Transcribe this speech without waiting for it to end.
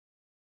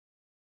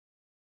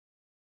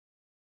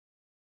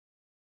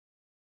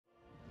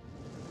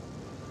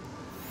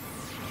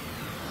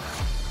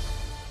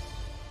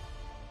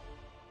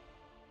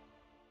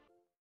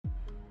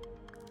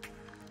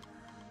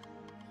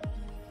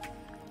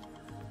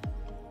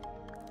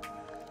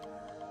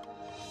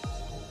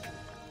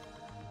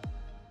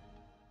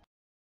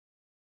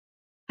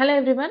Hello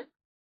everyone,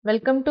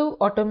 welcome to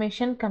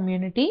Automation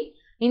Community.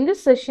 In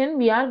this session,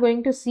 we are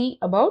going to see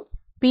about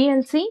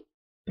PLC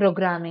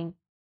programming.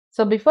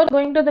 So before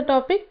going to the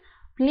topic,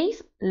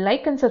 please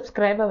like and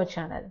subscribe our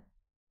channel.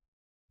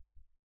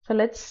 So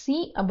let's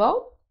see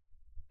about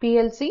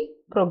PLC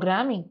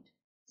programming.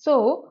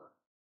 So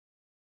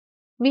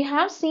we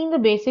have seen the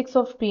basics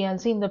of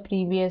PLC in the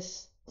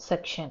previous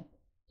section.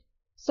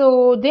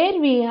 So there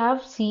we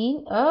have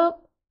seen a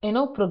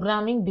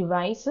programming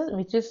device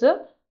which is a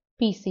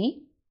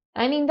PC,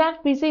 and in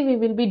that PC we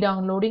will be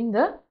downloading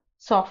the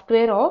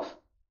software of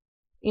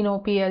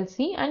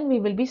PLC, and we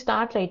will be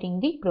start writing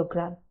the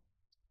program,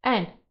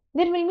 and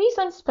there will be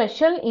some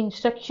special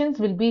instructions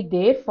will be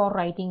there for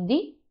writing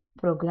the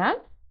program.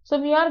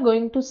 So we are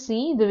going to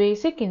see the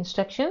basic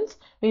instructions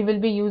we will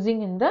be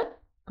using in the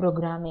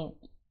programming.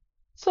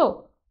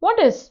 So what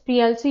is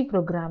PLC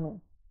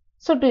programming?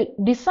 So to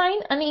design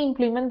and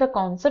implement the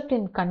concept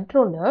in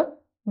controller,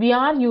 we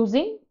are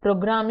using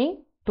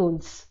programming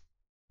tools.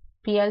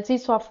 PLC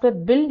software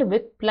built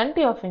with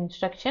plenty of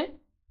instruction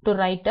to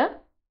write a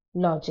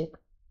logic.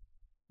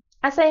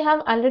 As I have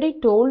already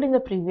told in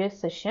the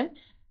previous session,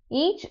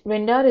 each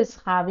vendor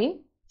is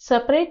having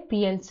separate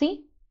PLC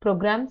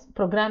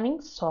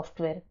programming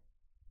software.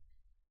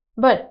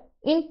 But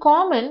in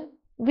common,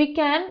 we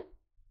can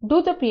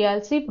do the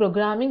PLC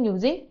programming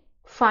using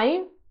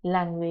 5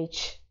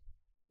 languages.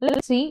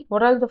 Let's see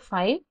what are the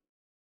 5.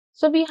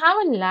 So we have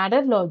a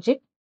ladder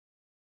logic.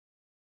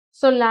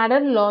 So ladder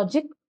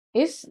logic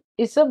is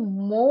a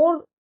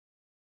more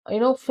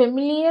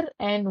familiar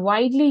and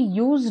widely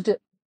used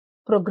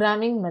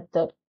programming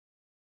method.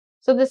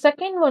 So the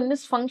second one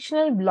is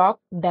functional block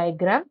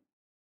diagram,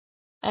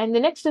 and the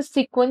next is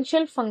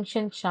sequential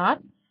function chart,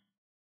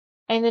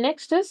 and the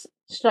next is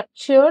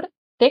structured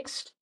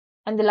text,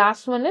 and the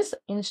last one is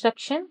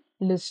instruction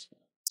list.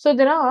 So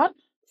there are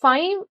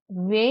 5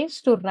 ways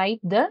to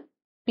write the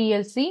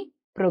PLC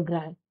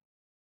program.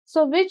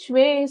 So which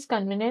way is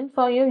convenient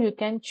for you? You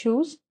can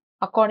choose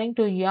according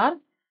to your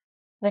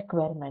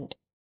requirement.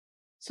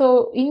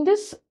 So in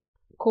this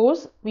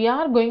course, we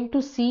are going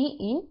to see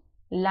in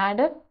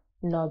ladder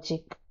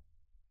logic.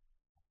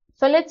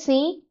 So let's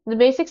see the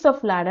basics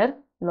of ladder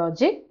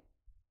logic.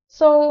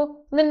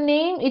 So the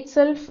name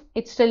itself,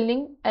 it's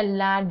telling a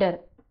ladder.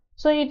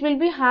 So it will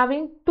be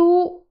having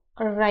 2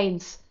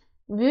 rails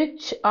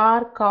which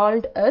are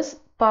called as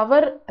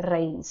power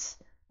rails.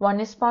 One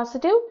is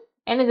positive,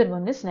 another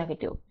one is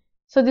negative.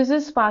 So this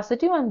is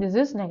positive and this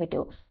is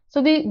negative.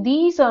 So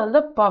these are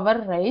the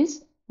power rails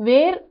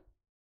where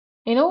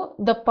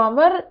the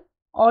power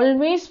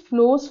always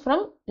flows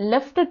from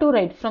left to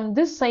right. From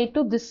this side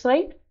to this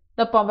side,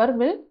 the power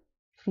will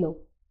flow.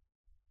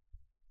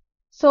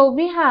 So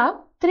we have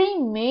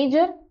 3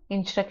 major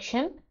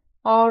instruction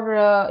or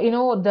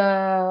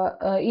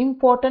the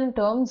important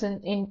terms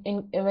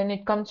in when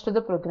it comes to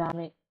the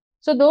programming.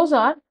 So those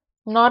are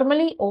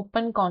normally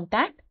open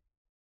contact,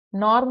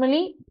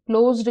 normally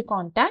closed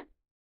contact,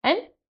 and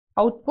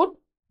output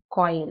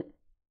coil.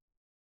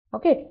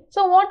 Okay,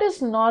 so what is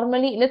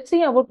normally? Let's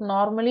see about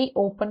normally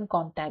open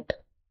contact.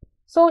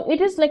 So it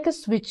is like a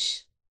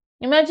switch.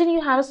 Imagine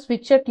you have a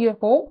switch at your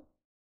home,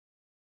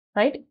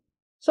 right?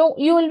 So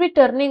you will be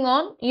turning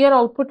on, your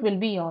output will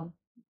be on.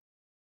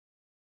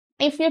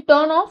 If you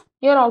turn off,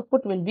 your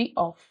output will be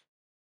off.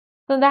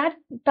 So that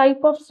type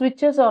of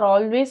switches are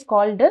always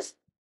called as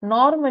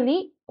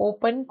normally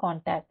open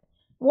contact.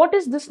 What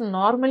is this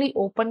normally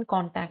open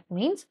contact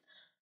means?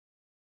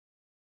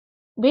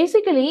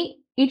 Basically,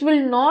 it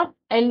will not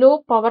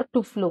allow power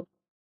to flow.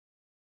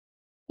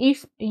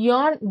 If you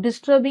are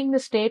disturbing the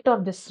state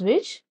of the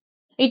switch,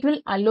 it will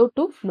allow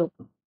to flow.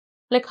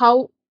 Like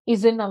how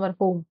is in our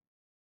home.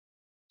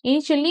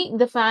 Initially,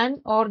 the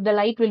fan or the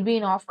light will be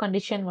in off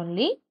condition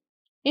only.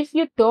 If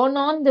you turn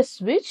on the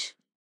switch,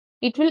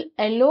 it will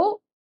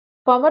allow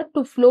power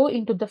to flow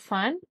into the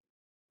fan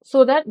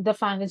so that the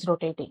fan is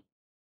rotating.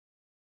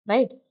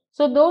 Right?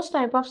 So those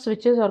type of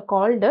switches are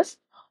called as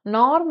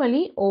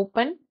normally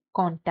open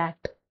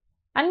contact.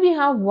 And we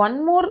have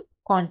one more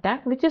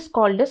contact which is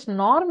called as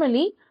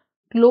normally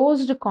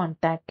closed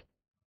contact.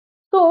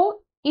 So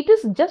it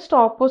is just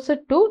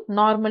opposite to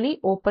normally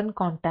open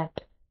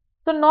contact.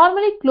 So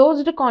normally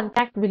closed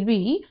contact will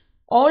be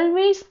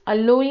always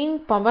allowing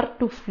power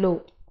to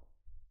flow.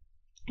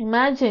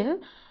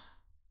 Imagine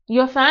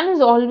your fan is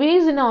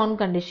always in on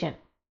condition.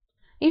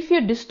 If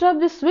you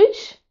disturb the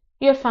switch,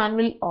 your fan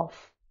will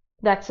off.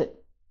 That's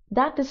it.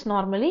 That is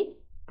normally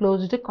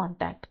closed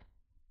contact.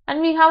 And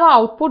we have an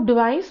output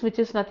device which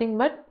is nothing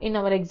but, in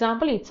our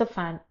example, it's a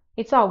fan.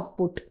 It's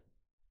output.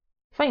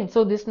 Fine.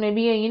 So this may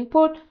be an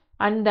input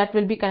and that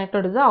will be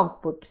connected to the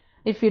output.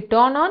 If you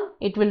turn on,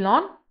 it will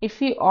on.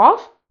 If you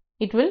off,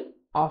 it will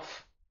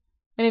off.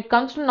 When it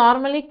comes to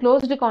normally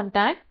closed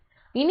contact,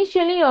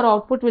 initially your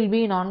output will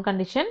be in on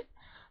condition.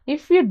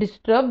 If you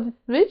disturb the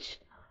switch,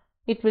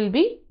 it will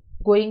be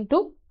going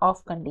to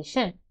off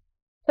condition.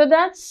 So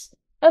that's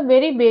a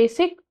very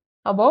basic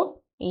about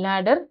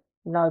ladder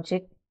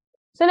logic.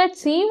 So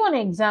let's see one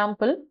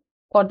example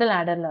for the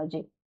ladder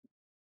logic.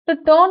 to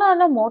turn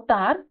on a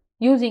motor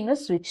using a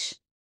switch.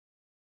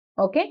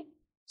 Okay,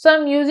 so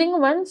I'm using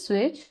one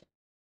switch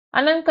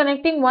and I'm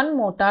connecting one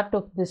motor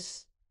to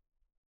this.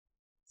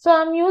 So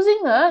I'm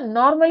using a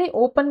normally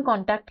open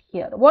contact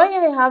here. Why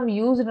I have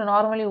used a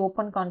normally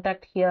open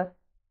contact here?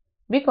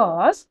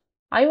 Because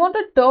I want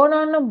to turn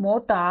on a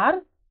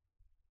motor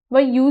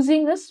by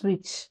using a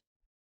switch.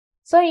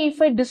 So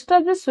if I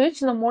disturb the switch,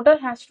 the motor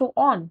has to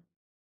on.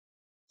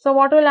 So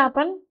what will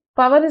happen?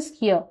 Power is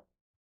here.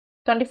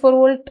 24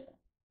 volt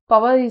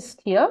power is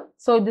here.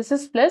 So this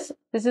is plus,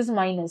 this is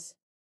minus.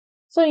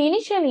 So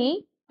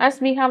initially,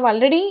 as we have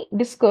already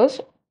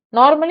discussed,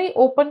 normally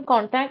open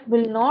contact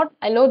will not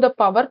allow the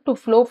power to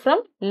flow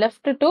from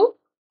left to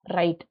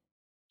right.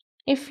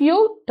 If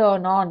you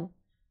turn on,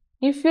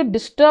 if you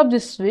disturb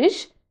this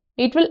switch,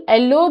 it will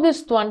allow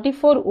this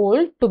 24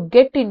 volt to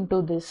get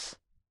into this,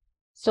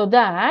 so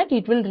that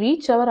it will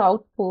reach our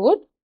output,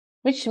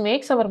 which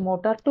makes our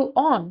motor to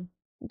on.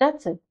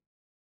 That's it.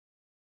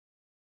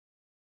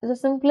 It's the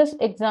simplest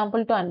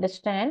example to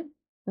understand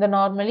the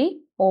normally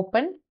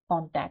open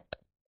contact.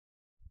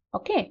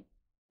 Okay,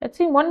 let's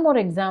see one more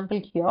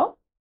example here.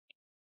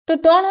 To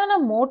turn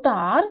on a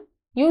motor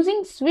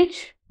using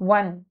switch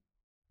 1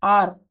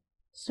 or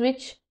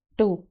switch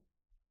 2.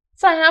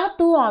 So I have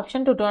two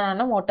options to turn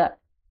on a motor.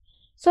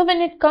 So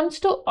when it comes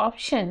to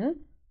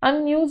option,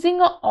 I'm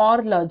using a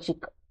OR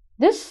logic.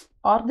 This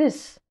or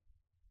this.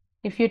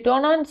 If you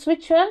turn on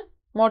switch 1,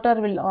 motor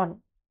will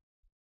on.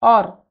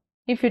 Or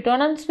if you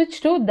turn on switch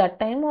 2, that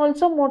time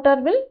also motor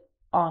will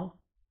on.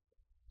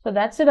 So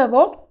that's it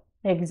about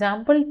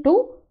example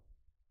 2.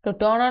 To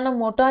turn on a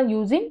motor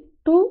using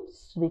two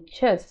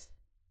switches.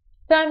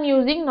 So I am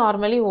using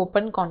normally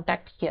open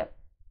contact here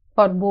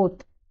for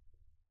both,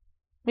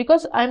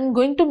 because I am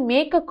going to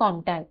make a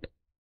contact.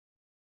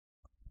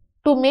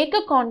 To make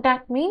a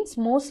contact means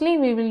mostly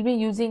we will be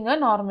using a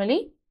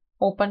normally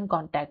open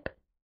contact.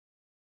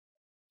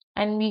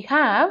 And we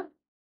have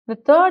the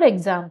third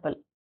example.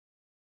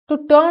 To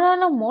turn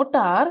on a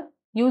motor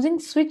using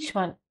switch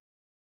 1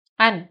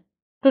 and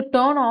to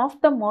turn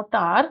off the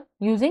motor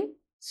using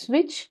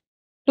switch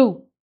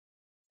 2.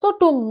 So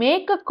to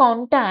make a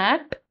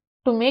contact,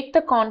 to make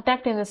the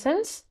contact in the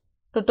sense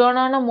to turn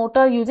on a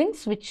motor using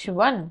switch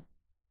 1.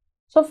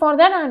 So for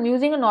that I am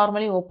using a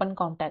normally open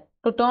contact.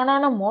 To turn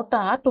on a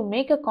motor, to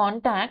make a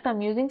contact, I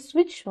am using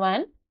switch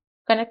 1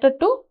 connected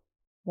to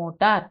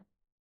motor.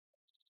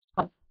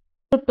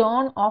 To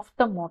turn off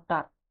the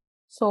motor.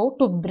 So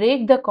to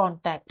break the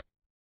contact.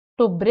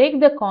 To break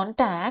the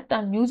contact, I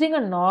am using a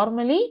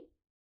normally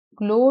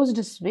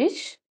closed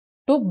switch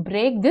to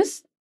break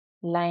this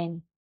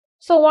line.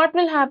 So what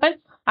will happen?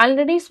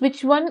 Already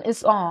switch 1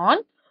 is on,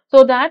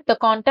 so that the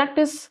contact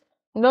is,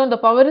 the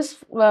power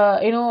is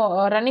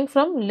running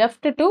from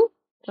left to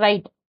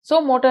right.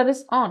 So motor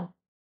is on.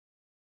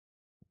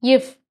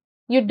 If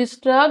you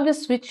disturb the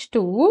switch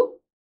 2,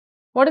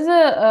 what is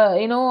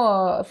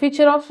the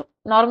feature of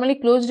normally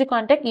closed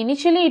contact?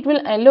 Initially it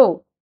will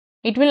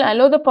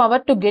allow the power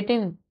to get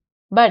in.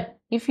 But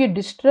if you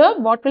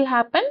disturb, what will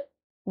happen?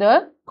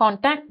 The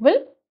contact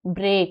will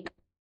break.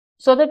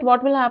 So that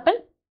what will happen?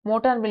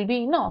 Motor will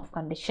be in off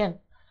condition.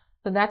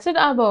 So that's it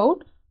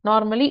about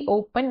normally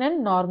open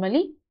and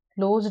normally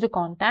closed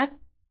contact.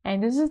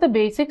 And this is the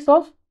basics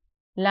of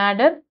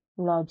ladder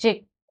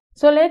logic.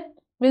 So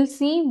we'll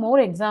see more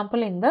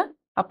example in the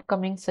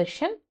upcoming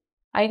session.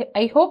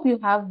 I hope you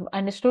have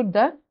understood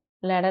the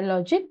ladder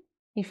logic.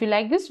 If you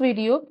like this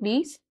video,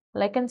 please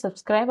like and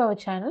subscribe our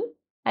channel.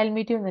 I'll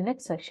meet you in the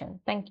next session.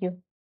 Thank you.